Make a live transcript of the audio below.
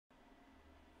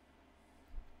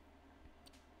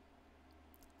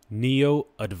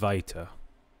Neo-Advaita.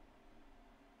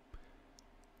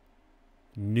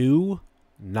 New,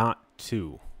 not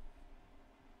two.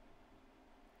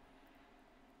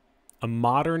 A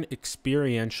modern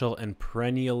experiential and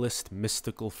perennialist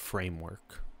mystical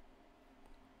framework.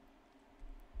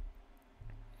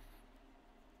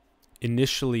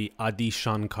 Initially, Adi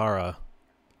Shankara,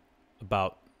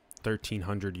 about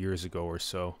 1300 years ago or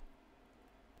so,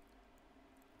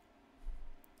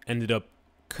 ended up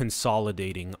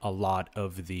consolidating a lot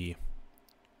of the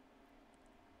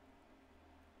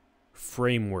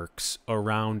frameworks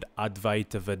around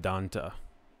Advaita Vedanta.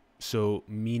 So,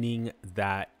 meaning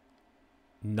that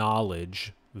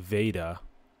knowledge, Veda,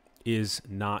 is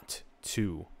not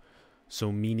two.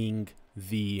 So, meaning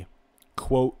the,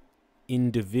 quote,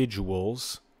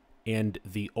 individuals and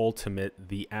the ultimate,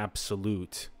 the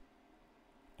absolute,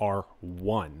 are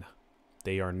one.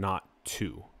 They are not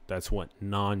two. That's what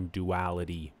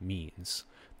non-duality means.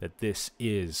 That this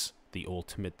is the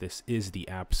ultimate, this is the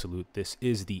absolute, this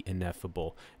is the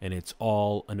ineffable, and it's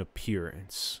all an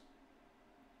appearance.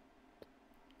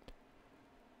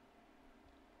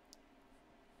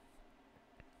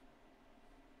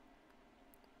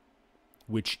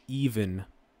 Which even,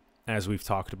 as we've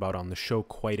talked about on the show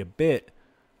quite a bit,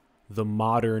 the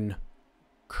modern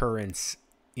currents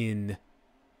in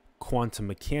quantum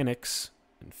mechanics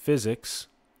and physics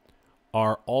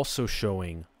are also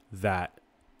showing that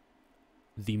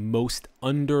the most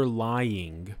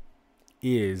underlying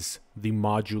is the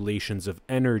modulations of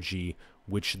energy,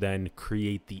 which then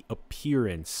create the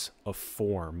appearance of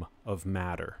form of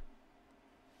matter.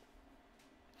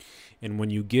 And when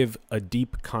you give a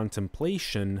deep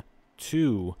contemplation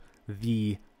to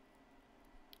the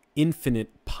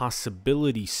infinite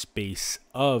possibility space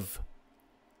of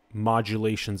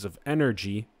modulations of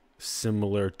energy,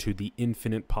 similar to the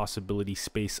infinite possibility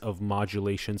space of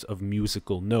modulations of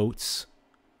musical notes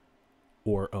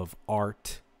or of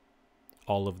art,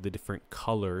 all of the different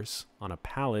colors on a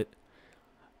palette,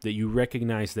 that you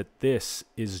recognize that this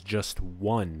is just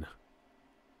one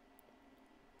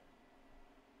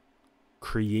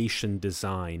creation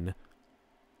design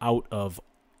out of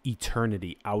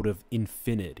eternity, out of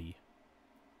infinity.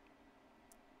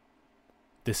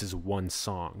 This is one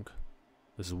song.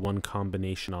 This is one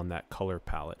combination on that color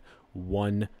palette.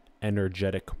 One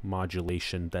energetic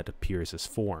modulation that appears as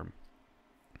form.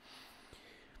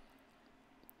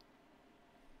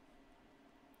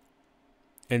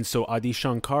 And so Adi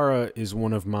Shankara is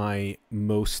one of my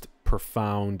most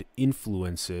profound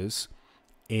influences,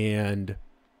 and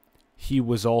he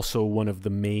was also one of the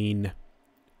main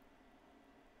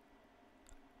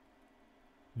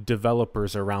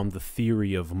developers around the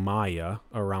theory of Maya,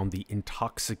 around the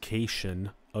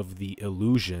intoxication of the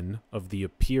illusion of the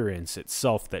appearance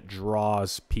itself that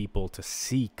draws people to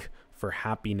seek for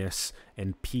happiness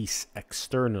and peace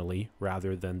externally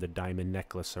rather than the diamond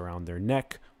necklace around their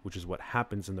neck, which is what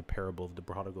happens in the parable of the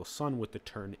prodigal son with the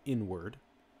turn inward.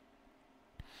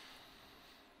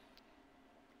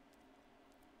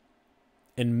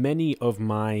 And many of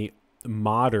my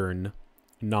modern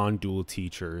non-dual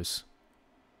teachers,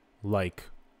 like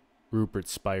Rupert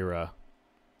Spira,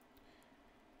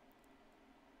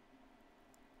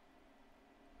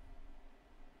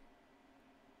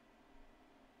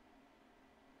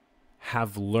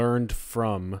 have learned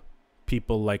from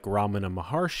people like Ramana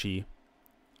Maharshi,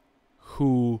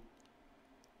 who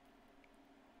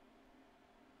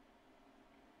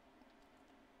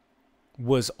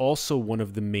was also one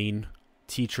of the main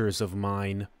teachers of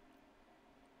mine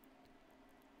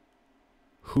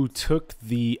who took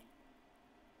the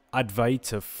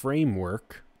Advaita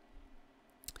framework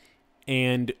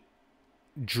and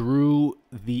drew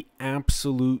the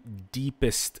absolute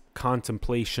deepest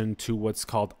contemplation to what's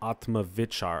called Atma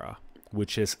Vichara,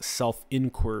 which is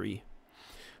self-inquiry.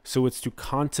 So it's to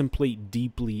contemplate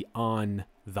deeply on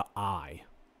the I.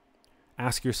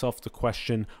 Ask yourself the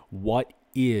question, what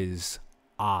is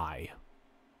I?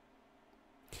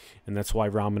 And that's why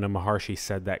Ramana Maharshi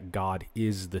said that God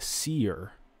is the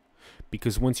seer.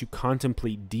 Because once you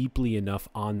contemplate deeply enough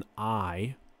on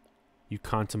I, you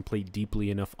contemplate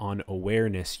deeply enough on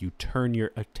awareness, you turn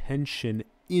your attention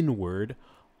inward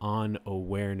on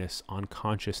awareness, on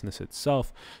consciousness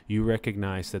itself, you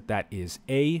recognize that that is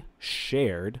A,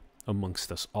 shared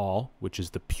amongst us all, which is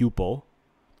the pupil,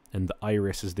 and the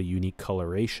iris is the unique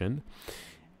coloration,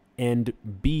 and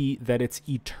B, that it's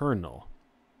eternal.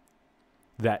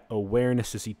 That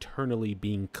awareness is eternally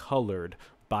being colored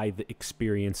by the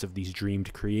experience of these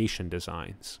dreamed creation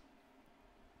designs.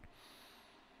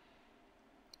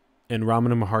 And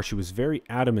Ramana Maharshi was very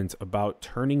adamant about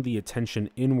turning the attention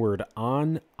inward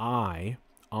on I,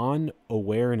 on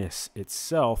awareness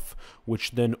itself,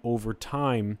 which then over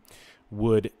time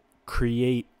would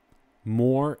create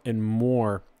more and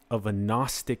more of a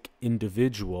Gnostic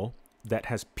individual that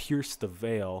has pierced the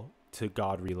veil to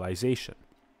God realization.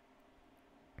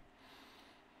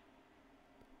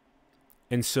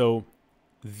 And so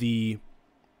the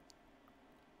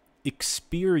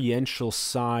experiential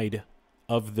side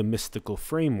of the mystical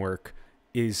framework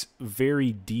is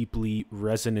very deeply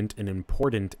resonant and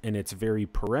important, and it's very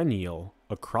perennial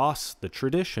across the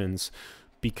traditions,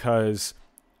 because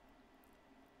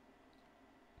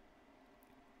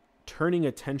turning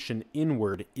attention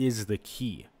inward is the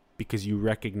key, because you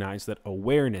recognize that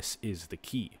awareness is the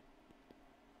key.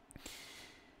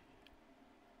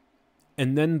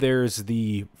 And then there's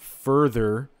the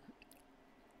further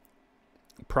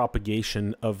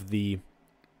propagation of the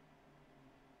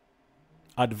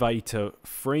Advaita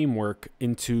framework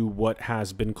into what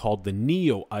has been called the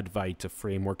Neo-Advaita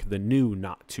framework, the new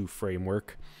not to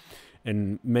framework.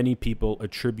 And many people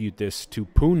attribute this to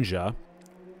Punja.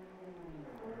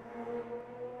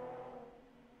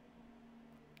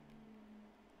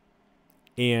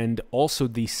 And also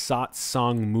the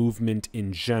satsang movement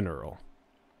in general.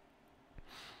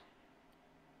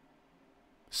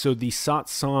 So the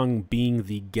satsang being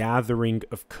the gathering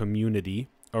of community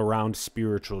around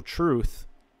spiritual truth,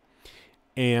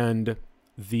 and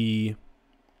the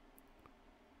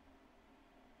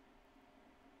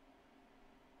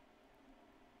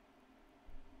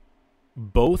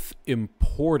both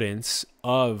importance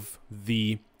of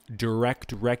the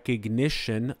direct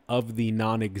recognition of the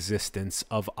non-existence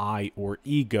of I or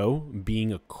ego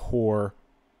being a core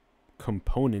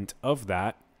component of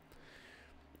that.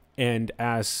 And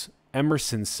as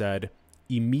Emerson said,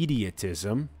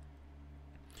 immediatism,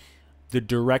 the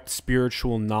direct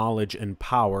spiritual knowledge and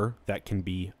power that can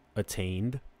be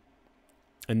attained.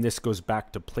 And this goes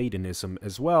back to Platonism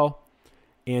as well.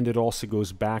 And it also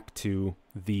goes back to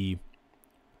the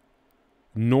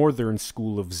northern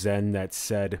school of Zen that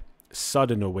said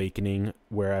sudden awakening,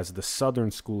 whereas the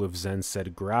southern school of Zen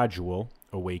said gradual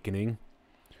awakening.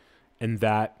 And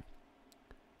that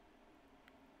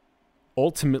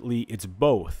ultimately it's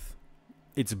both.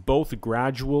 It's both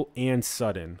gradual and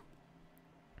sudden.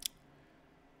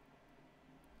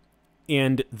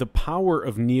 And the power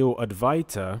of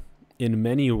Neo-Advaita in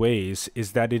many ways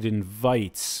is that it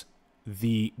invites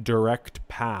the direct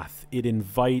path. It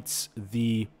invites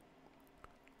the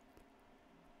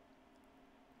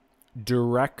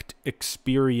direct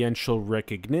experiential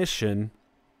recognition,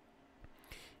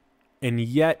 and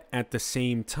yet at the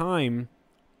same time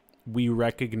we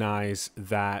recognize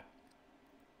that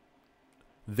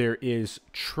there is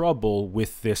trouble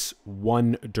with this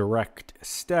one direct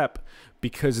step,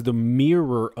 because the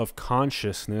mirror of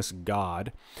consciousness,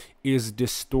 God, is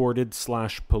distorted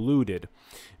 / polluted,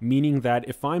 meaning that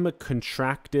if I'm a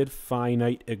contracted,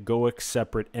 finite, egoic,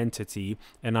 separate entity,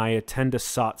 and I attend a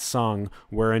satsang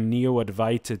where a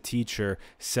Neo-Advaita teacher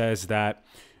says that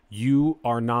you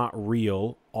are not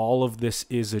real, all of this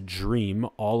is a dream,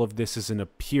 all of this is an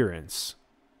appearance,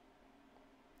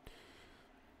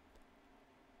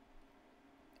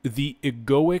 the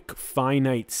egoic,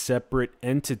 finite, separate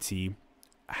entity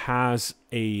has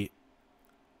a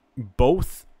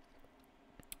both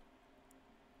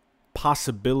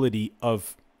possibility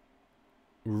of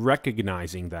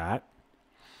recognizing that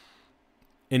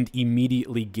and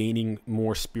immediately gaining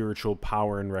more spiritual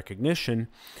power and recognition,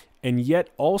 and yet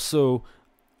also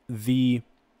the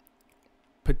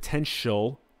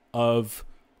potential of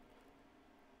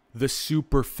the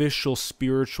superficial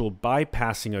spiritual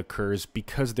bypassing occurs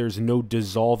because there's no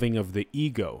dissolving of the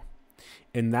ego.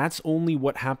 And that's only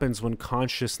what happens when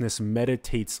consciousness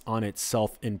meditates on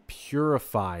itself and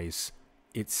purifies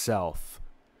itself.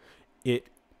 It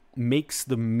makes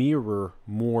the mirror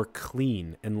more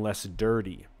clean and less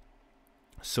dirty.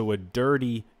 So a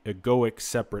dirty, egoic,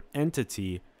 separate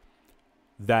entity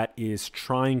that is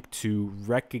trying to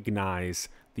recognize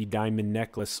the diamond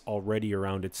necklace already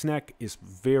around its neck is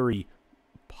very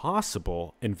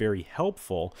possible and very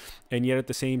helpful. And yet at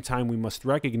the same time, we must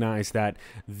recognize that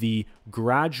the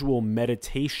gradual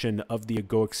meditation of the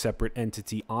egoic separate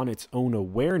entity on its own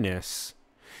awareness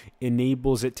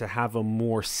enables it to have a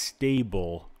more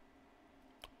stable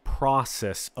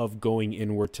process of going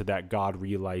inward to that God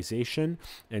realization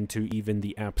and to even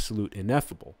the absolute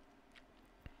ineffable.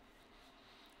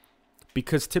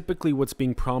 Because typically what's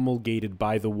being promulgated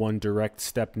by the one direct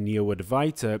step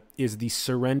Neo-Advaita is the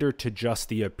surrender to just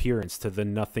the appearance, to the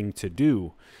nothing to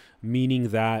do, meaning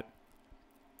that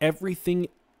everything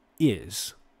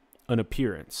is an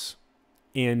appearance,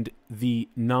 and the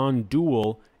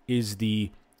non-dual is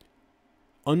the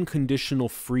unconditional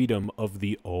freedom of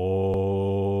the Om,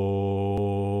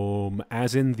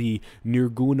 as in the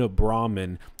Nirguna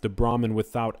Brahman, the Brahman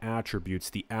without attributes,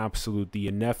 the absolute, the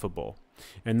ineffable.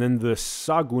 And then the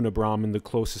Saguna Brahman, the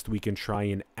closest we can try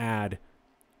and add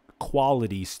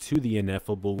qualities to the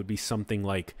ineffable, would be something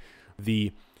like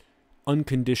the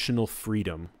unconditional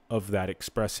freedom of that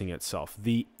expressing itself,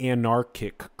 the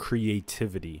anarchic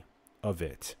creativity of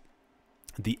it,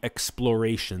 the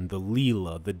exploration, the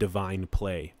Leela, the divine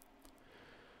play.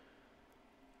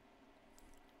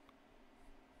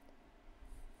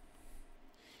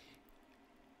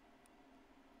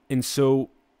 And so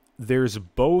there's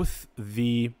both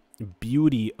the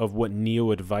beauty of what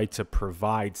Neo-Advaita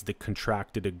provides, the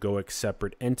contracted egoic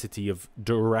separate entity of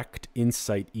direct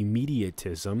insight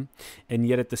immediatism, and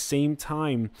yet at the same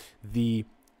time the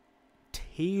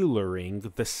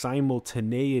tailoring, the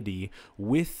simultaneity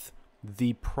with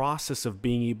the process of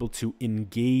being able to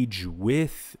engage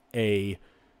with a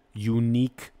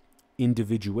unique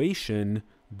individuation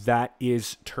that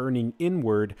is turning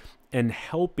inward and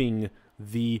helping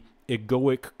the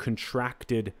egoic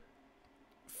contracted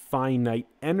finite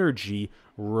energy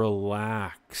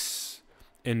relax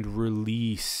and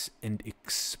release and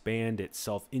expand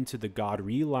itself into the God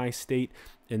realized state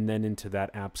and then into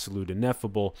that absolute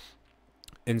ineffable.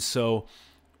 And so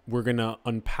we're going to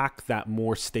unpack that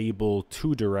more stable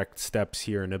two direct steps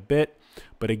here in a bit.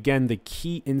 But again, the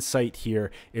key insight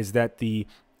here is that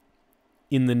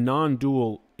in the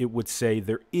non-dual, it would say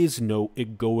there is no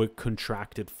egoic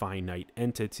contracted finite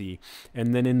entity.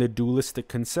 And then in the dualistic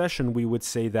concession, we would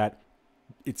say that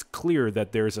it's clear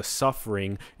that there's a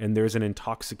suffering and there's an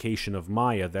intoxication of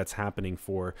Maya that's happening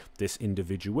for this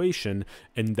individuation,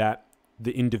 and that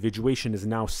the individuation is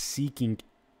now seeking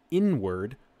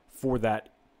inward for that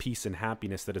peace and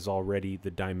happiness that is already the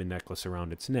diamond necklace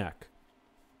around its neck.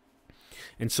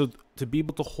 And so to be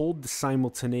able to hold the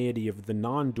simultaneity of the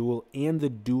non-dual and the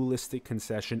dualistic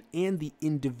concession and the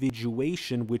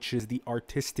individuation, which is the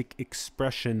artistic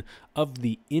expression of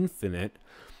the infinite,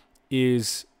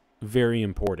 is very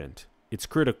important. It's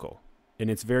critical. And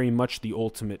it's very much the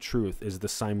ultimate truth, is the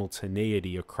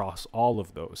simultaneity across all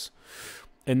of those.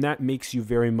 And that makes you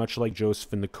very much like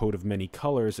Joseph in the Coat of Many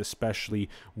Colors, especially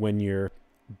when you're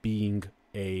being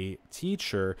a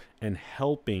teacher and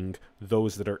helping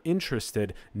those that are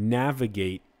interested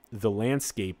navigate the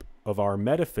landscape of our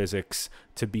metaphysics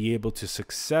to be able to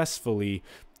successfully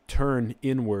turn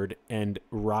inward and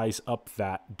rise up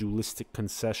that dualistic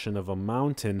concession of a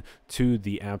mountain to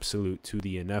the absolute, to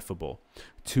the ineffable,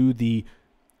 to the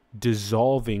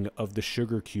dissolving of the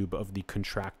sugar cube of the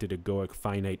contracted egoic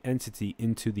finite entity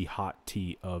into the hot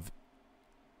tea of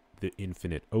the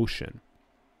infinite ocean.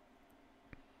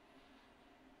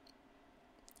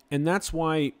 And that's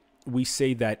why we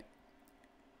say that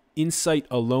insight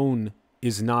alone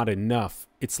is not enough.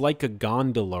 It's like a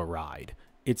gondola ride.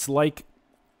 It's like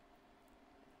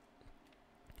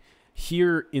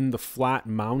here in the flat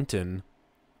mountain,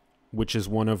 which is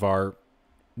one of our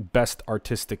best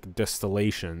artistic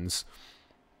distillations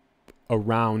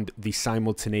around the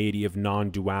simultaneity of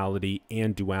non-duality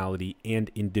and duality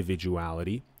and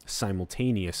individuality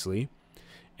simultaneously.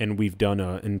 And we've done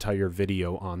an entire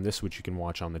video on this, which you can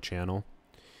watch on the channel.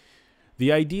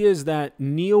 The idea is that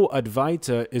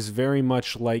Neo-Advaita is very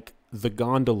much like the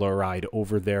gondola ride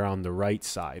over there on the right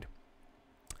side.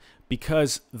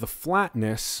 Because the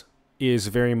flatness is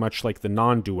very much like the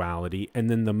non-duality, and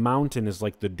then the mountain is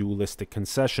like the dualistic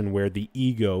concession, where the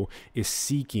ego is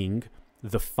seeking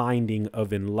the finding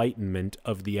of enlightenment,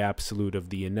 of the absolute, of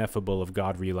the ineffable, of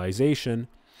God realization.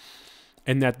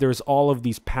 And that there's all of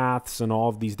these paths and all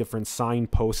of these different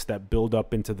signposts that build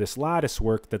up into this lattice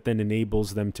work that then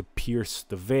enables them to pierce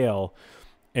the veil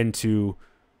and to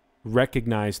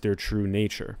recognize their true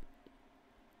nature.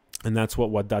 And that's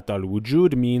what Wahdat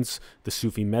al-Wujud means, the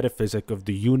Sufi metaphysic of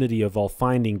the unity of all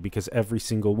finding, because every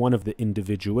single one of the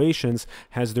individuations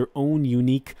has their own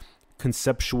unique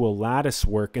conceptual lattice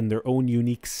work and their own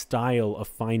unique style of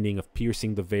finding, of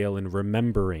piercing the veil and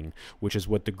remembering, which is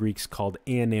what the Greeks called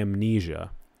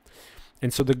anamnesia.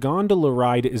 And so the gondola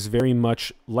ride is very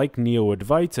much like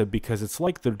Neo-Advaita, because it's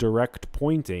like the direct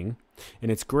pointing, and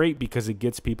it's great because it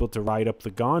gets people to ride up the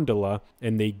gondola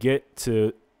and they get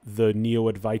to the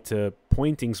Neo-Advaita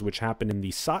pointings, which happen in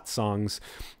these satsangs.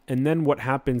 And then what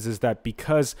happens is that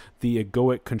because the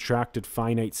egoic contracted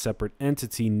finite separate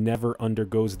entity never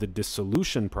undergoes the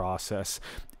dissolution process,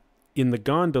 in the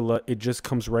gondola it just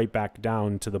comes right back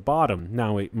down to the bottom.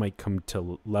 Now it might come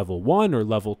to level 1 or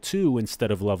level 2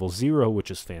 instead of level 0, which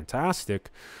is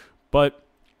fantastic, but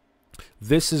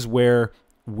this is where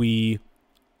we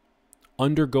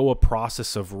undergo a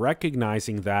process of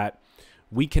recognizing that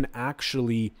we can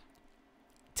actually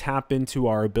tap into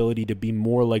our ability to be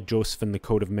more like Joseph in the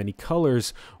Coat of Many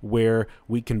Colors, where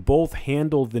we can both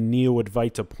handle the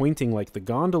Neo-Advaita pointing like the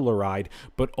gondola ride,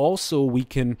 but also we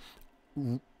can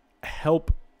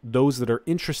help those that are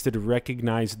interested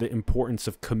recognize the importance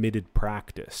of committed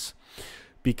practice,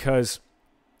 because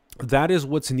that is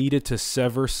what's needed to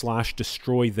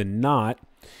sever/destroy the knot,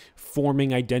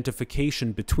 forming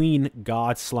identification between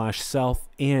God/self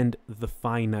and the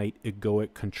finite,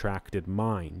 egoic, contracted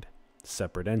mind,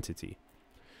 separate entity.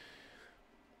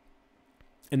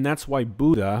 And that's why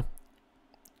Buddha,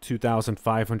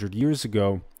 2,500 years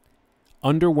ago,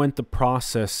 underwent the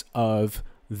process of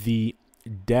the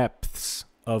depths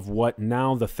of what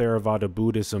now the Theravada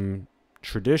Buddhism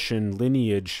tradition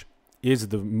lineage is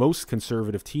the most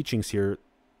conservative teachings here,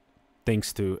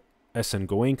 thanks to S.N.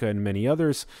 Goenka and many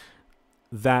others,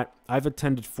 that I've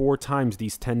attended 4 times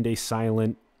these 10-day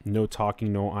silent, no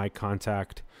talking, no eye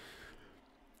contact,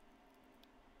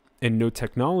 and no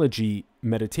technology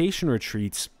meditation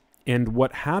retreats. And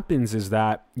what happens is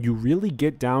that you really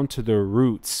get down to the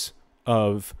roots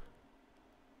of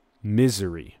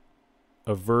misery,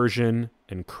 aversion,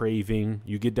 and craving.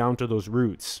 You get down to those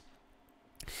roots.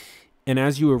 And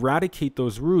as you eradicate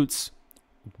those roots,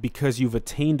 because you've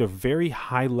attained a very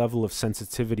high level of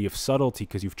sensitivity, of subtlety,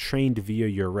 because you've trained via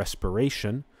your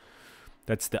respiration,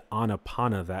 that's the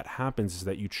anapana that happens, is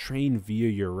that you train via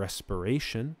your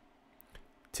respiration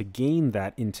to gain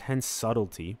that intense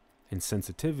subtlety and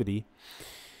sensitivity.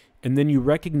 And then you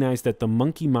recognize that the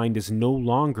monkey mind is no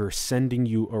longer sending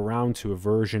you around to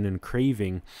aversion and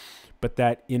craving, but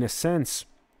that in a sense,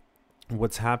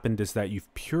 what's happened is that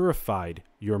you've purified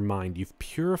your mind, you've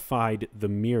purified the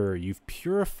mirror, you've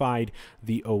purified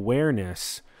the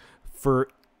awareness for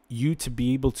you to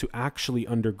be able to actually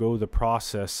undergo the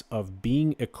process of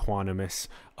being equanimous,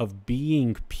 of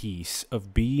being peace,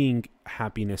 of being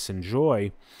happiness and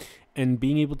joy, and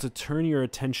being able to turn your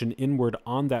attention inward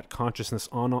on that consciousness,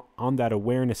 on that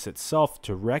awareness itself,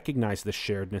 to recognize the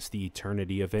sharedness, the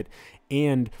eternity of it,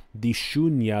 and the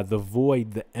shunya, the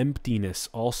void, the emptiness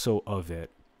also of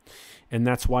it. And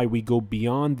that's why we go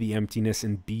beyond the emptiness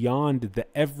and beyond the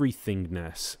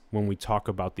everythingness when we talk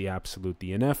about the absolute,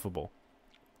 the ineffable.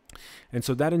 And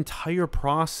so that entire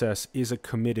process is a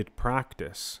committed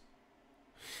practice.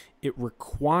 It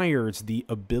requires the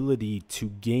ability to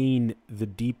gain the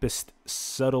deepest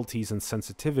subtleties and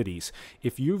sensitivities.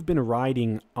 If you've been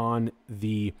riding on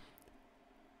the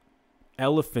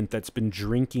elephant that's been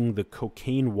drinking the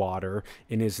cocaine water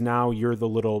and is now you're the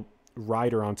little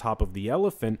rider on top of the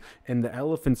elephant, and the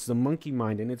elephant's the monkey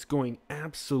mind, and it's going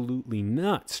absolutely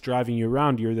nuts, driving you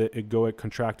around. You're the egoic,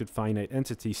 contracted, finite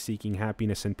entity seeking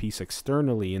happiness and peace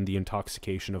externally in the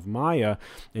intoxication of Maya,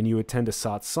 and you attend a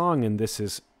satsang, and this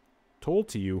is told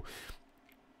to you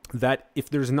that if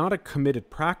there's not a committed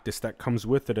practice that comes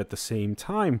with it at the same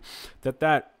time,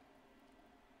 that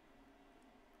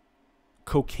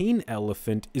cocaine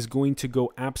elephant is going to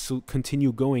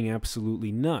continue going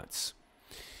absolutely nuts.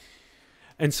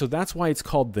 And so that's why it's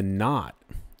called the knot.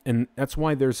 And that's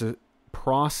why there's a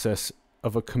process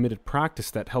of a committed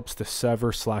practice that helps to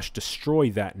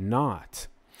sever/destroy that knot.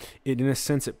 In a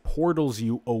sense, it portals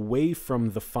you away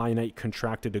from the finite,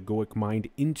 contracted, egoic mind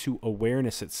into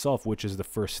awareness itself, which is the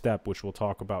first step, which we'll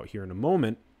talk about here in a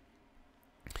moment.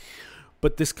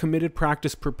 But this committed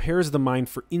practice prepares the mind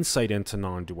for insight into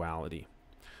non-duality.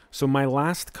 So my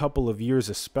last couple of years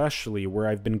especially, where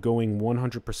I've been going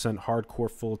 100% hardcore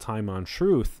full-time on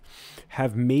truth,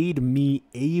 have made me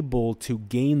able to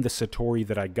gain the Satori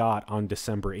that I got on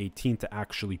December 18th to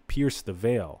actually pierce the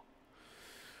veil.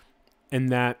 And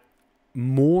that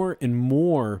more and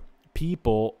more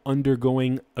people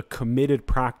undergoing a committed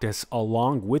practice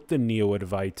along with the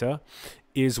Neo-Advaita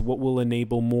is what will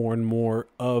enable more and more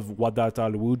of Wadat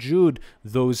al-Wujud,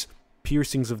 those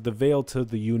piercings of the veil to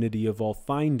the unity of all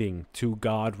finding, to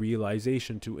God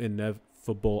realization, to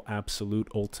ineffable, absolute,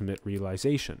 ultimate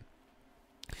realization.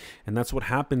 And that's what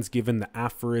happens given the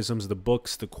aphorisms, the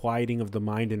books, the quieting of the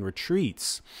mind in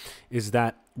retreats, is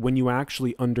that when you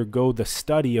actually undergo the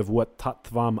study of what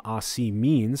Tattvam Asi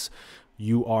means,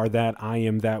 you are that, I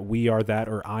am that, we are that,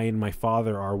 or I and my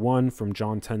Father are one, from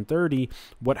John 10:30,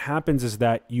 what happens is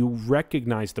that you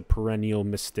recognize the perennial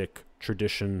mystic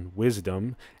tradition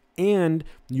wisdom, and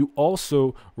you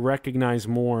also recognize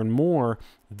more and more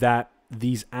that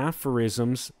these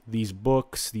aphorisms, these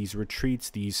books, these retreats,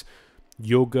 these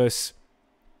yogas,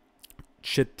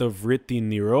 chitta vritti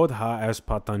nirodha, as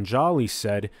Patanjali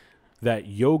said, that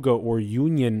yoga or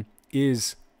union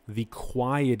is the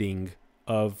quieting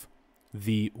of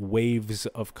the waves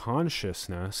of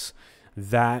consciousness,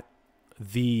 that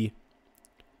the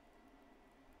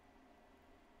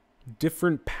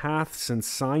different paths and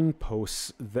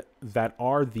signposts that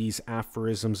are these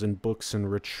aphorisms and books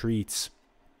and retreats,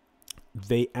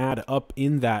 they add up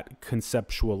in that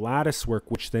conceptual lattice work,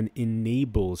 which then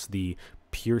enables the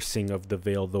piercing of the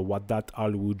veil, the wadat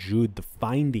al-wujud, the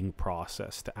finding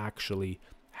process to actually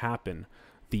happen,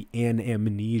 the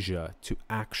anamnesia to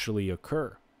actually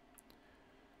occur.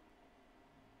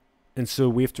 And so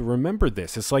we have to remember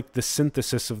this. It's like the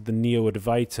synthesis of the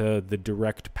Neo-Advaita, the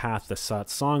direct path, the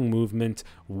satsang movement,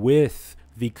 with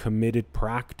the committed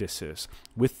practices,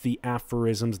 with the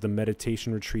aphorisms, the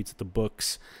meditation retreats, the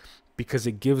books, because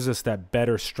it gives us that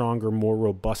better, stronger, more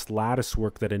robust lattice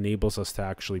work that enables us to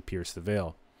actually pierce the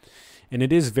veil. And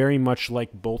it is very much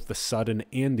like both the sudden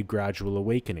and the gradual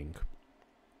awakening.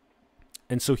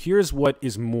 And so here's what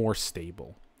is more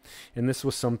stable. And this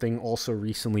was something also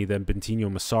recently that Bentinho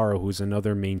Massaro, who's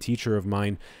another main teacher of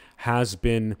mine, has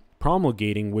been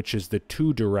promulgating, which is the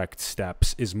 2 direct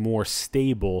steps is more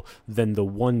stable than the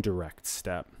 1 direct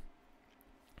step.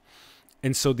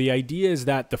 And so the idea is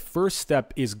that the first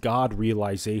step is God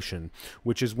realization,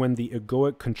 which is when the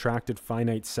egoic, contracted,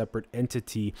 finite, separate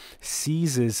entity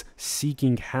ceases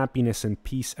seeking happiness and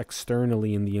peace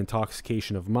externally in the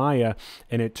intoxication of Maya,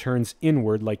 and it turns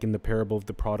inward, like in the parable of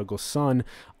the prodigal son,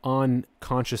 on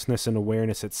consciousness and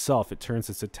awareness itself. It turns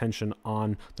its attention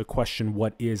on the question,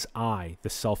 what is I? The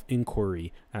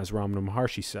self-inquiry, as Ramana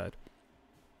Maharshi said.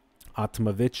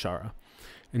 Atma Vichara.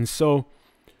 And so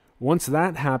once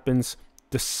that happens,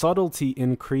 the subtlety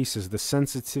increases, the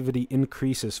sensitivity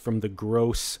increases from the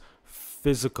gross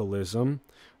physicalism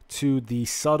to the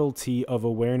subtlety of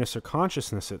awareness or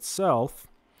consciousness itself.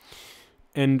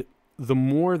 And the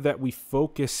more that we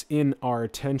focus in our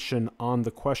attention on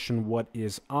the question, what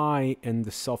is I, and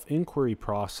the self-inquiry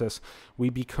process, we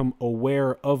become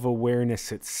aware of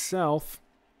awareness itself.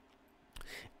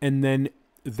 And then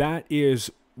that is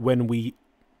when we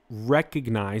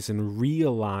recognize and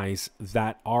realize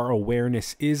that our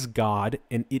awareness is God,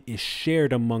 and it is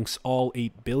shared amongst all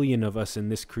 8 billion of us in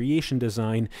this creation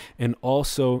design, and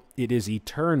also it is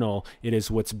eternal. It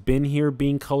is what's been here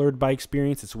being colored by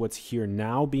experience, it's what's here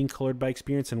now being colored by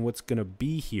experience, and what's going to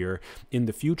be here in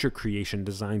the future creation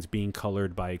designs being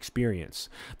colored by experience.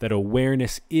 That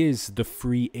awareness is the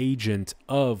free agent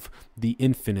of the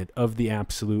infinite, of the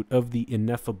absolute, of the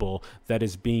ineffable, that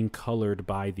is being colored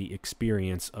by the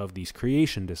experience of these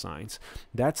creation designs.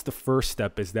 That's the first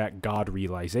step, is that God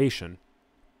realization.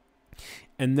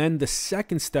 And then the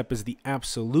second step is the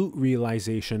absolute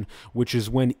realization, which is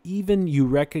when even you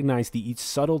recognize the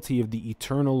subtlety of the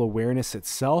eternal awareness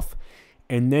itself,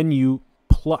 and then you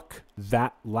pluck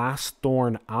that last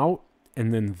thorn out,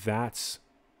 and then that's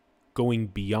going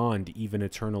beyond even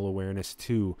eternal awareness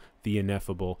to the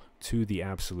ineffable, to the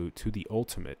absolute, to the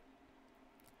ultimate.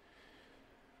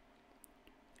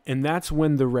 And that's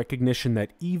when the recognition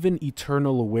that even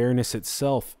eternal awareness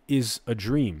itself is a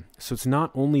dream. So it's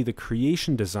not only the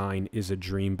creation design is a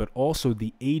dream, but also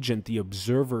the agent, the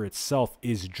observer itself,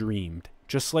 is dreamed.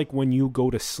 Just like when you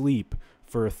go to sleep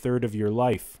for a third of your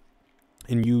life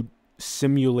and you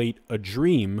simulate a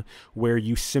dream where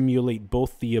you simulate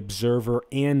both the observer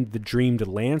and the dreamed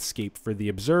landscape for the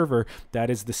observer, that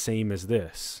is the same as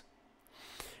this.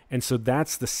 And so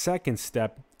that's the second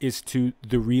step, is to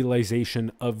the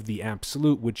realization of the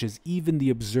absolute, which is even the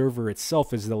observer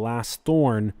itself is the last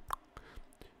thorn,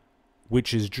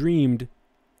 which is dreamed,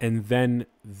 and then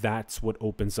that's what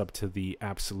opens up to the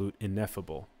absolute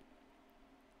ineffable.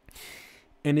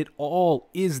 And it all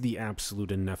is the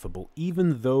absolute ineffable.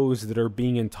 Even those that are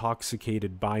being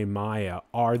intoxicated by Maya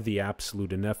are the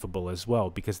absolute ineffable as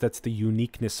well, because that's the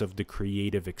uniqueness of the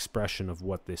creative expression of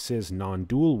what this is,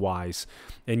 non-dual wise.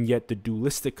 And yet the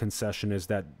dualistic concession is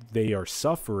that they are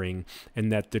suffering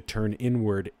and that the turn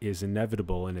inward is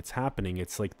inevitable and it's happening.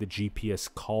 It's like the GPS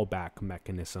callback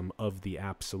mechanism of the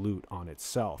absolute on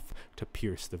itself to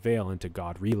pierce the veil and to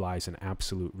God realize and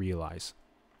absolute realize.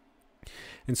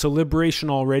 And so liberation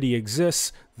already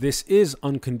exists. This is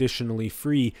unconditionally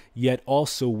free, yet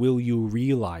also will you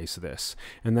realize this?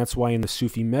 And that's why in the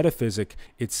Sufi metaphysic,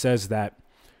 it says that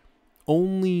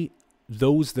only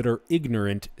those that are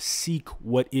ignorant seek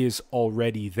what is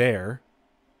already there.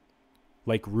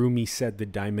 Like Rumi said, the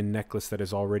diamond necklace that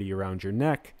is already around your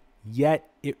neck, yet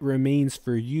it remains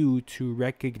for you to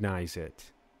recognize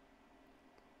it.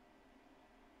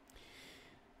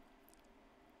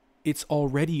 It's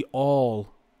already all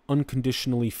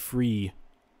unconditionally free,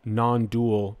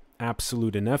 non-dual,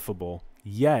 absolute, ineffable,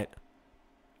 yet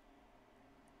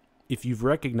if you've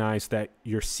recognized that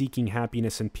you're seeking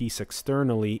happiness and peace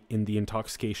externally in the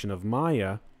intoxication of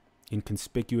Maya, in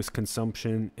conspicuous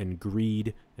consumption and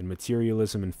greed and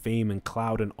materialism and fame and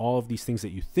cloud and all of these things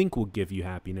that you think will give you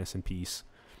happiness and peace,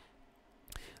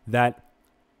 that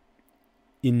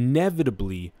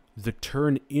inevitably the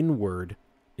turn inward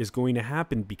is going to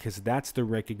happen, because that's the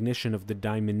recognition of the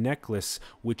diamond necklace,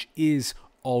 which is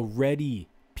already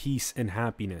peace and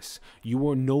happiness. You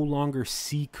will no longer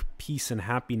seek peace and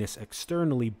happiness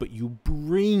externally, but you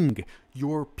bring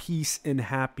your peace and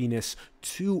happiness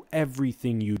to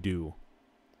everything you do.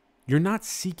 You're not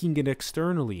seeking it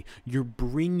externally. You're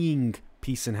bringing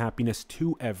peace and happiness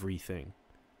to everything.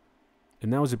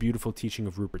 And that was a beautiful teaching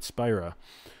of Rupert Spira.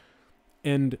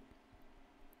 And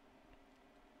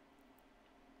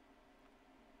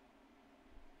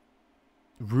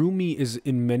Rumi is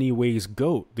in many ways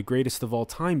GOAT, the greatest of all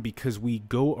time, because we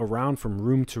go around from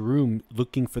room to room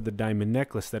looking for the diamond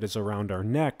necklace that is around our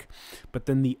neck. But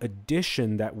then the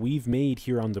addition that we've made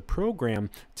here on the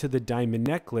program to the diamond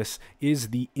necklace is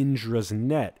the Indra's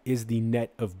net, is the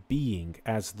net of being,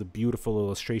 as the beautiful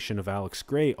illustration of Alex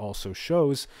Gray also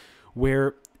shows,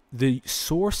 where the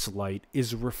source light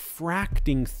is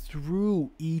refracting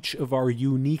through each of our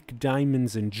unique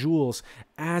diamonds and jewels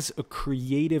as a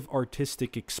creative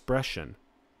artistic expression.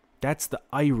 That's the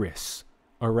iris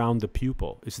around the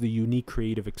pupil, is the unique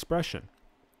creative expression.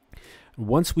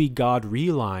 Once we God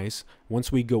realize,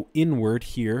 once we go inward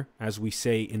here, as we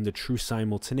say in the true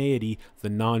simultaneity, the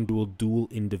non-dual dual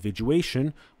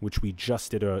individuation, which we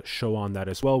just did a show on that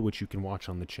as well, which you can watch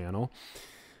on the channel,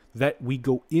 that we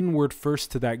go inward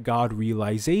first to that God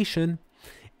realization,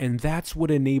 and that's what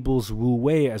enables Wu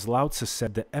Wei, as Lao Tzu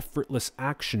said, the effortless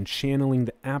action, channeling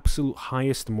the absolute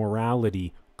highest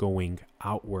morality going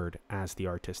outward as the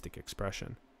artistic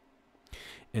expression.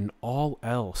 And all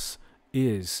else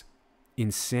is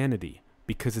insanity,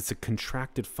 because it's a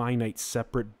contracted, finite,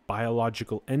 separate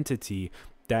biological entity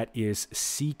that is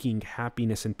seeking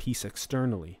happiness and peace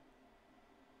externally,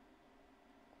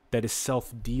 that is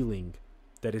self-dealing,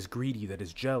 that is greedy, that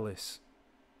is jealous,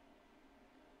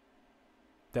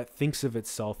 that thinks of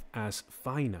itself as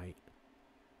finite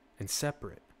and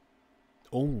separate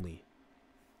only.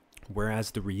 Whereas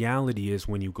the reality is,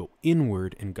 when you go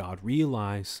inward and God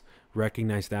realize,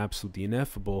 recognize the absolute, the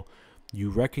ineffable, you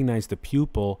recognize the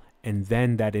pupil, and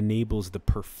then that enables the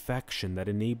perfection, that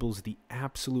enables the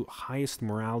absolute highest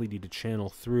morality to channel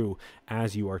through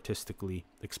as you artistically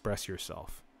express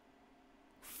yourself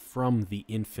from the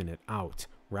infinite out,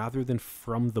 rather than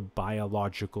from the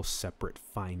biological separate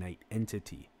finite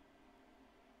entity.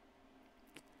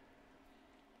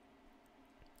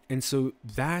 And so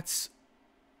that's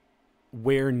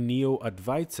where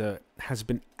Neo-Advaita has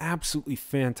been absolutely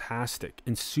fantastic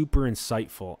and super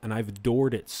insightful, and I've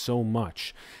adored it so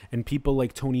much. And people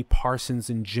like Tony Parsons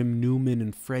and Jim Newman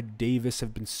and Fred Davis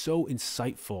have been so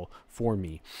insightful for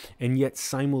me. And yet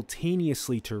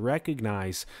simultaneously to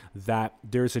recognize that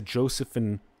there's a Joseph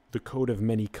and the Code of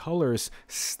Many Colors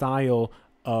style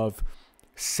of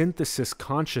synthesis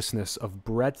consciousness of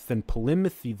breadth and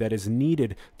polymathy that is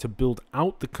needed to build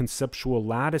out the conceptual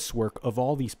lattice work of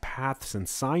all these paths and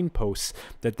signposts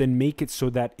that then make it so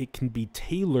that it can be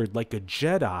tailored like a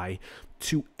Jedi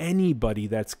to anybody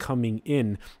that's coming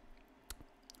in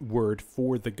word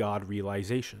for the God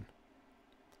realization.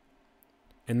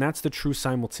 And that's the true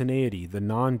simultaneity, the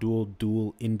non-dual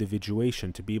dual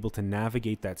individuation, to be able to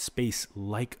navigate that space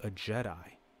like a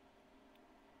Jedi.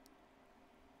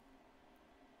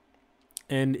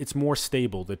 And it's more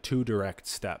stable, the 2 direct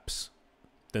steps,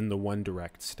 than the 1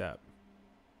 direct step.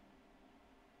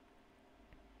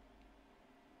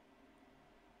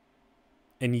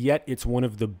 And yet it's one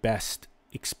of the best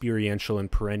experiential and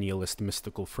perennialist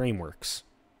mystical frameworks.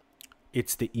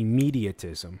 It's the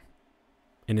immediatism,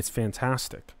 and it's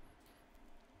fantastic.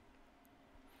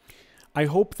 I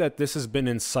hope that this has been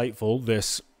insightful,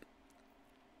 this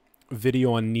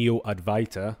video on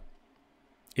Neo-Advaita.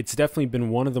 It's definitely been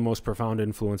one of the most profound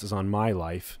influences on my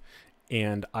life,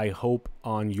 and I hope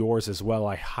on yours as well.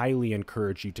 I highly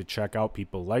encourage you to check out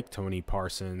people like Tony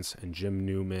Parsons and Jim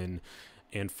Newman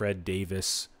and Fred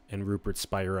Davis and Rupert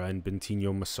Spira and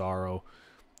Bentinho Massaro,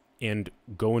 and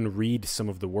go and read some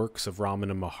of the works of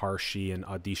Ramana Maharshi and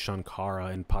Adi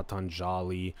Shankara and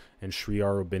Patanjali and Sri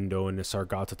Aurobindo and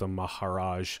Nisargadatta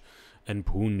Maharaj and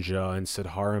Punja and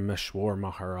Siddharameshwar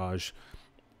Maharaj,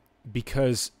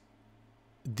 because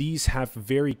these have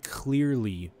very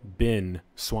clearly been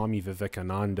Swami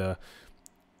Vivekananda,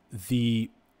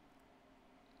 the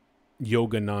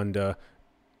Yogananda,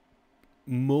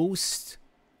 most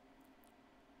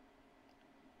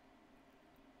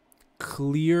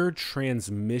clear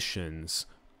transmissions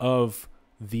of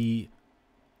the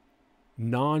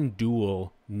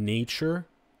non-dual nature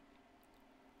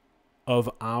of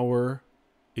our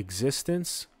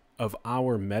existence, of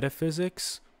our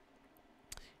metaphysics,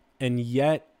 and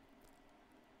yet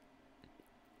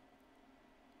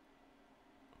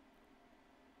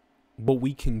what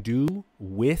we can do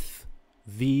with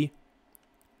the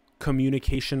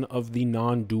communication of the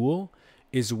non-dual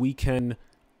is we can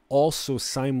also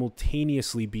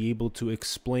simultaneously be able to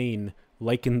explain,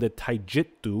 like in the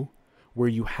Taijitsu, where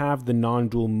you have the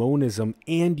non-dual monism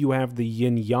and you have the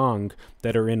yin-yang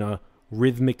that are in a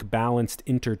rhythmic balanced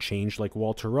interchange. Like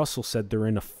Walter Russell said, they're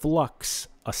in a flux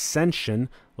ascension,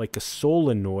 like a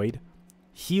solenoid,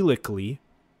 helically,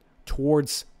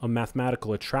 towards a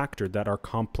mathematical attractor that our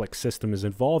complex system is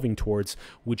evolving towards,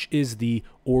 which is the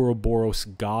Ouroboros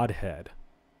Godhead.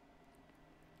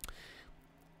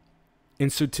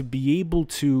 And so to be able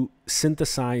to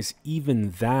synthesize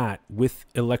even that with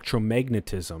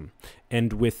electromagnetism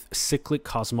and with cyclic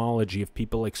cosmology of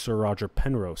people like Sir Roger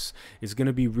Penrose is going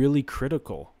to be really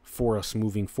critical for us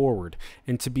moving forward.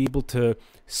 And to be able to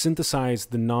synthesize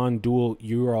the non-dual,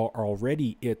 you are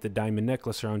already at the diamond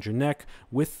necklace around your neck,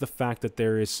 with the fact that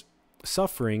there is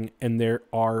suffering and there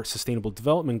are sustainable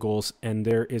development goals and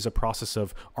there is a process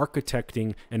of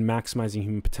architecting and maximizing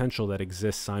human potential that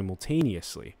exists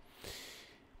simultaneously.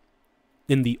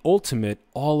 In the ultimate,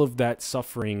 all of that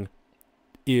suffering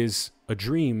is a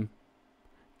dream,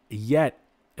 yet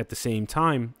at the same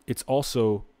time, it's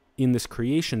also in this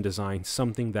creation design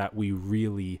something that we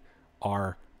really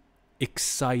are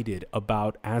excited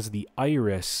about as the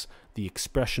iris, the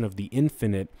expression of the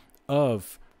infinite,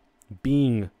 of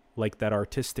being like that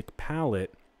artistic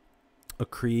palette, a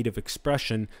creative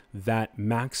expression that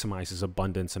maximizes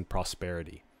abundance and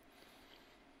prosperity.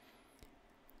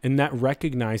 And that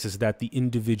recognizes that the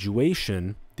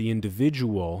individuation, the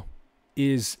individual,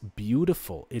 is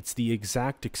beautiful. It's the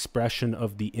exact expression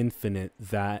of the infinite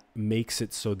that makes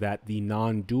it so that the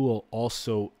non-dual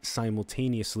also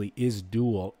simultaneously is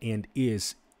dual and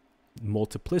is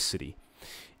multiplicity.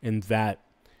 And that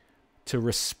to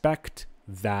respect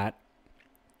that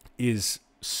is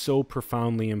so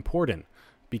profoundly important,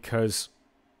 because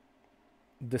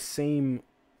the same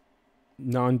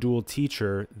non-dual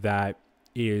teacher that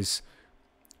is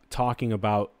talking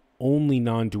about only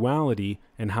non-duality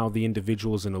and how the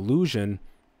individual is an illusion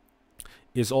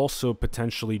is also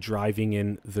potentially driving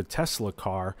in the Tesla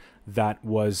car that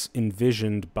was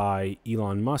envisioned by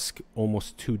Elon Musk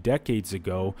almost 2 decades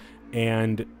ago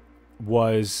and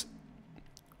was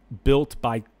built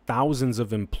by thousands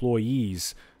of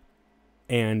employees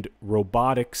and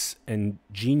robotics and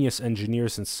genius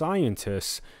engineers and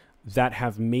scientists that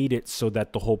have made it so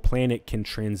that the whole planet can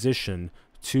transition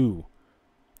to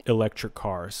electric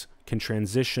cars, can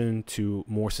transition to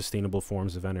more sustainable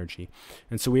forms of energy.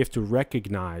 And so we have to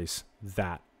recognize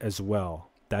that as well,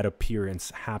 that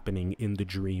appearance happening in the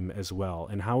dream as well,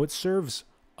 and how it serves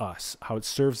us, how it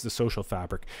serves the social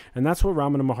fabric. And that's what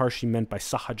Ramana Maharshi meant by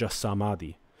Sahaja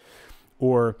Samadhi,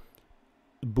 or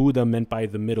Buddha meant by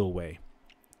the middle way.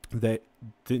 That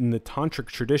in the tantric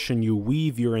tradition, you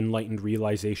weave your enlightened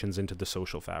realizations into the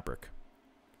social fabric.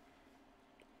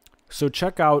 So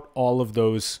check out all of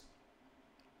those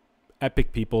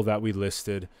epic people that we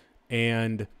listed.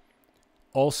 And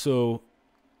also,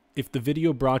 if the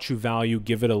video brought you value,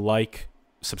 give it a like,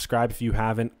 subscribe if you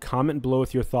haven't, comment below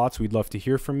with your thoughts. We'd love to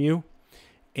hear from you.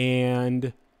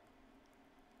 And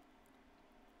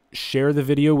share the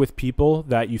video with people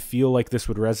that you feel like this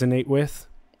would resonate with.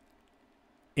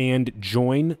 And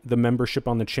join the membership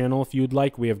on the channel if you'd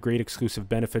like. We have great exclusive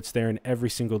benefits there, and every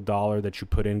single dollar that you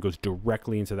put in goes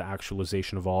directly into the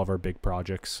actualization of all of our big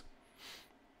projects.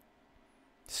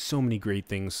 So many great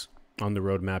things on the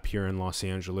roadmap here in Los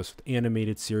Angeles, with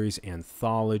animated series,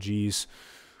 anthologies,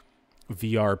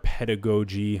 VR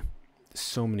pedagogy.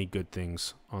 So many good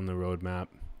things on the roadmap.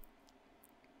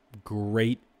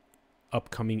 Great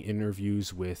upcoming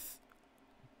interviews with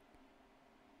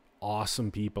awesome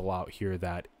people out here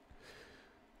that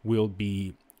will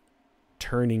be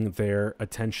turning their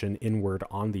attention inward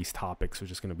on these topics,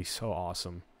 which is going to be so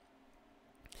awesome.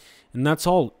 And that's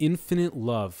all. Infinite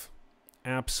love,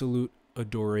 absolute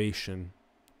adoration.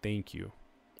 Thank you.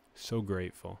 So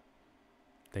grateful.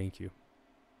 Thank you.